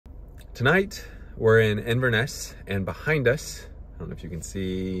Tonight, we're in Inverness, and behind us, I don't know if you can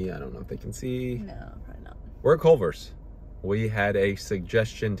see, I don't know if they can see. No, probably not. We're at Culver's. We had a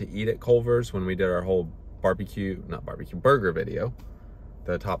suggestion to eat at Culver's when we did our whole burger video.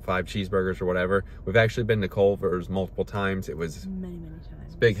 The top 5 cheeseburgers or whatever. We've actually been to Culver's multiple times. It was many times.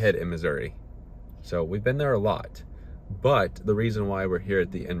 It's a big hit in Missouri. So we've been there a lot. But the reason why we're here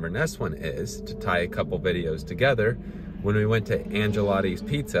at the Inverness one is to tie a couple videos together. When we went to Angelotti's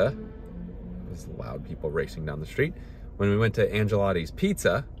Pizza, there's loud people racing down the street. When we went to Angelotti's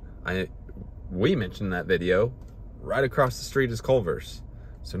Pizza, we mentioned that video. Right across the street is Culver's.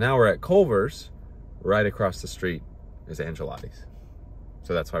 So now we're at Culver's. Right across the street is Angelotti's.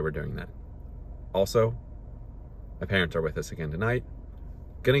 So that's why we're doing that. Also, my parents are with us again tonight.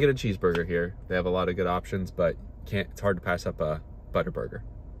 Gonna get a cheeseburger here. They have a lot of good options, but it's hard to pass up a ButterBurger.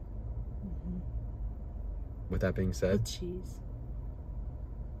 With that being said, with cheese.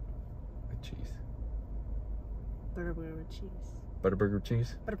 With cheese. ButterBurger with cheese. ButterBurger with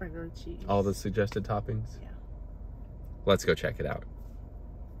cheese? ButterBurger with cheese. All the suggested toppings? Yeah. Let's go check it out.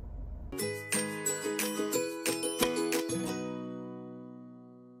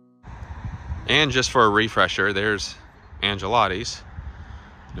 And just for a refresher, there's Angelotti's.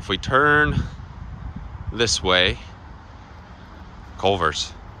 If we turn this way,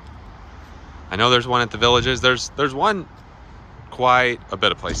 Culver's. I know there's one at the Villages. There's one quite a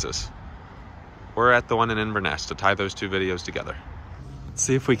bit of places. We're at the one in Inverness to tie those two videos together. Let's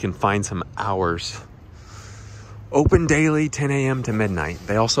see if we can find some hours. Open daily, 10 a.m. to midnight.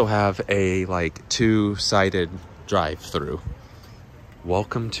 They also have a like 2-sided drive-through.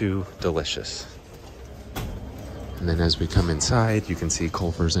 Welcome to Delicious. And then as we come inside, you can see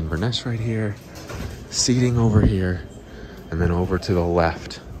Culver's Inverness right here, seating over here, and then over to the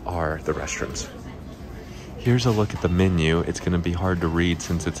left are the restrooms. Here's a look at the menu. It's gonna be hard to read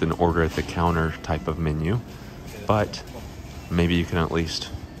since it's an order at the counter type of menu, but maybe you can at least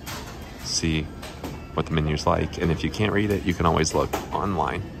see what the menu's like. And if you can't read it, you can always look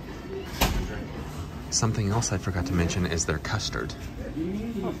online. Something else I forgot to mention is their custard.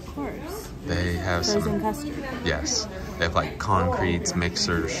 Oh, of course. They have frozen custard. Yes. They have like concretes,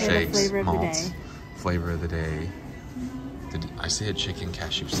 mixers, shakes, malts. Flavor of the day. I see a chicken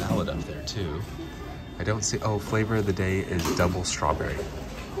cashew salad up there too. I don't see, oh, flavor of the day is double strawberry.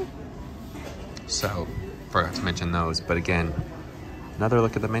 So, forgot to mention those, but again, another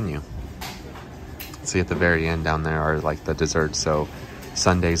look at the menu. See at the very end down there are like the desserts. So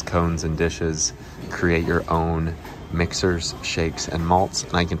sundaes, cones, and dishes. Create your own mixers, shakes, and malts.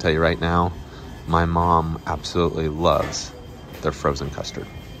 And I can tell you right now, my mom absolutely loves their frozen custard.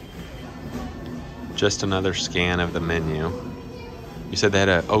 Just another scan of the menu. You said they had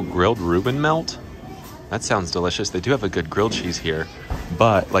a, oh, grilled Reuben melt? That sounds delicious. They do have a good grilled cheese here,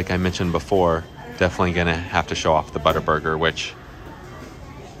 but like I mentioned before, definitely gonna have to show off the ButterBurger, which,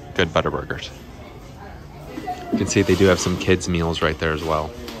 good ButterBurgers. You can see they do have some kids meals right there as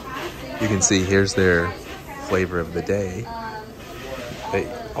well. You can see here's their flavor of the day. They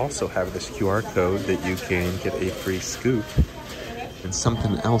also have this QR code that you can get a free scoop. And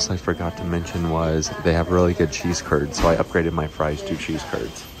something else I forgot to mention was they have really good cheese curds, so I upgraded my fries to cheese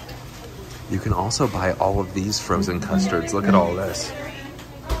curds. You can also buy all of these frozen custards. Look at all of this.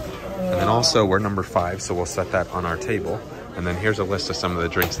 And then also we're number 5, so we'll set that on our table. And then here's a list of some of the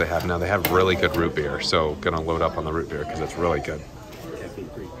drinks they have. Now they have really good root beer, so gonna load up on the root beer because it's really good. Caffeine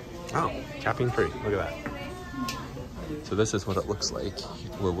free. Oh, caffeine free, look at that. So this is what it looks like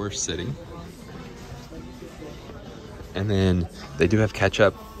where we're sitting. And then they do have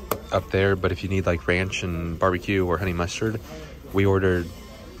ketchup up there, but if you need like ranch and barbecue or honey mustard, we ordered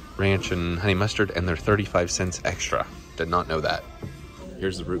ranch and honey mustard and they're 35 cents extra. Did not know that.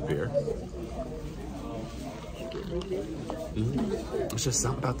 Here's the root beer. There's just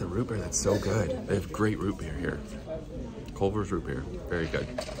something about the root beer that's so good. They have great root beer here. Culver's root beer, very good.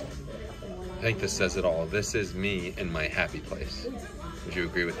 I think this says it all. This is me in my happy place. Would you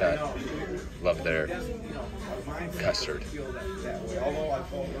agree with that? Love their custard.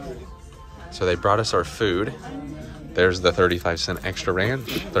 So they brought us our food. There's the 35-cent extra ranch,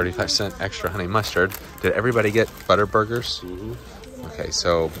 35-cent extra honey mustard. Did everybody get ButterBurgers? Mm-hmm. Okay,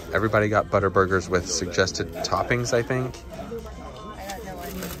 so everybody got ButterBurgers with suggested toppings, I think. I got no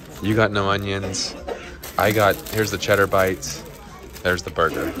onions. You got no onions. I got, here's the cheddar bites. There's the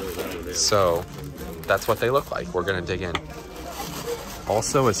burger. So that's what they look like. We're gonna dig in.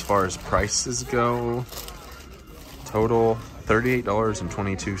 Also, as far as prices go, total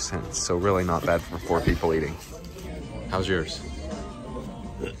 $38.22. So really not bad for 4 people eating. How's yours?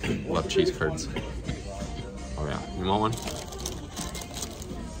 Love cheese curds. Oh yeah, you want one?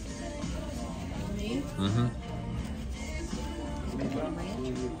 Mm-hmm.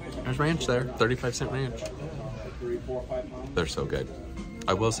 There's ranch there, 35-cent ranch. They're so good.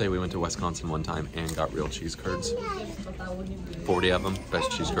 I will say we went to Wisconsin one time and got real cheese curds. 40 of them,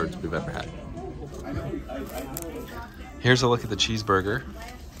 best cheese curds we've ever had. Here's a look at the cheeseburger.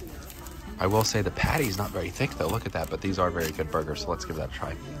 I will say the patty's not very thick though, look at that, but these are very good burgers, so let's give that a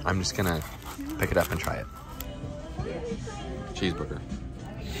try. I'm just gonna pick it up and try it. Cheeseburger.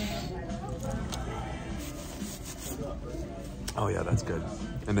 Oh yeah, that's good.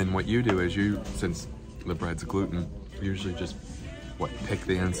 And then what you do is since the bread's gluten, you usually just, pick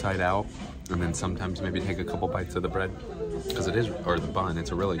the inside out, and then sometimes maybe take a couple bites of the bread, because or the bun,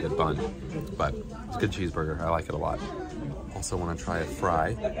 it's a really good bun, but it's a good cheeseburger, I like it a lot. Also want to try a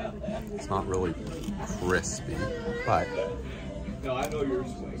fry. It's not really crispy, but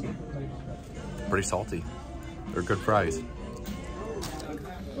pretty salty. They're good fries.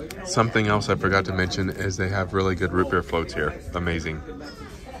 Something else I forgot to mention is they have really good root beer floats here. Amazing.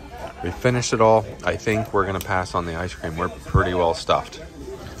 We finished it all. I think we're gonna pass on the ice cream. We're pretty well stuffed.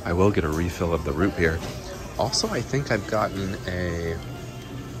 I will get a refill of the root beer. Also, I think I've gotten a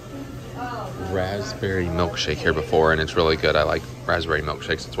raspberry milkshake here before, and it's really good. I like raspberry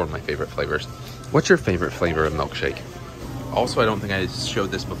milkshakes. It's one of my favorite flavors. What's your favorite flavor of milkshake? Also, I don't think I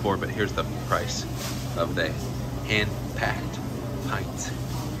showed this before, but here's the price of the hand-packed pints.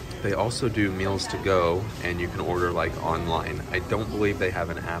 They also do meals to go, and you can order like online. I don't believe they have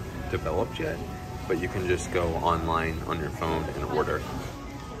an app developed yet, but you can just go online on your phone and order.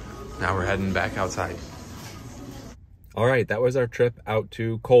 Now we're heading back outside. All right, that was our trip out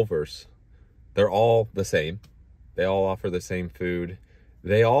to Culver's. They're all the same. They all offer the same food.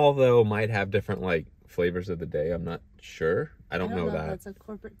 They all, though, might have different like flavors of the day. I'm not sure. I don't know that. If that's a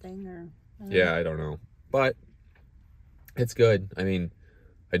corporate thing or... Yeah, I don't know. But it's good. I mean,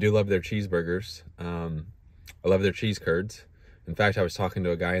 I do love their cheeseburgers. I love their cheese curds. In fact, I was talking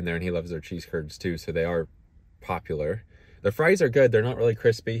to a guy in there and he loves their cheese curds too, so they are popular. Their fries are good. They're not really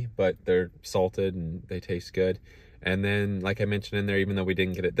crispy, but they're salted and they taste good. And then, like I mentioned in there, even though we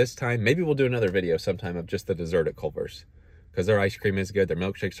didn't get it this time, maybe we'll do another video sometime of just the dessert at Culver's, because their ice cream is good. Their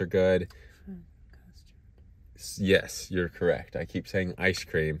milkshakes are good. Yes, you're correct. I keep saying ice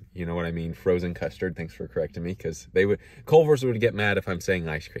cream. You know what I mean? Frozen custard. Thanks for correcting me, because Culver's would get mad if I'm saying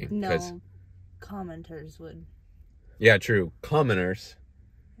ice cream. No, commenters would. Yeah, true. Commoners.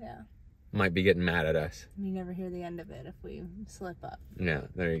 Yeah. Might be getting mad at us. You never hear the end of it if we slip up. Yeah,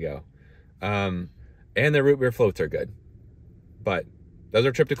 there you go. And their root beer floats are good. But those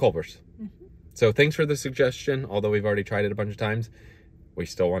are trip to Culver's. Mm-hmm. So thanks for the suggestion. Although we've already tried it a bunch of times, we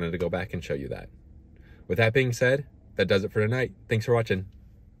still wanted to go back and show you that. With that being said, that does it for tonight. Thanks for watching.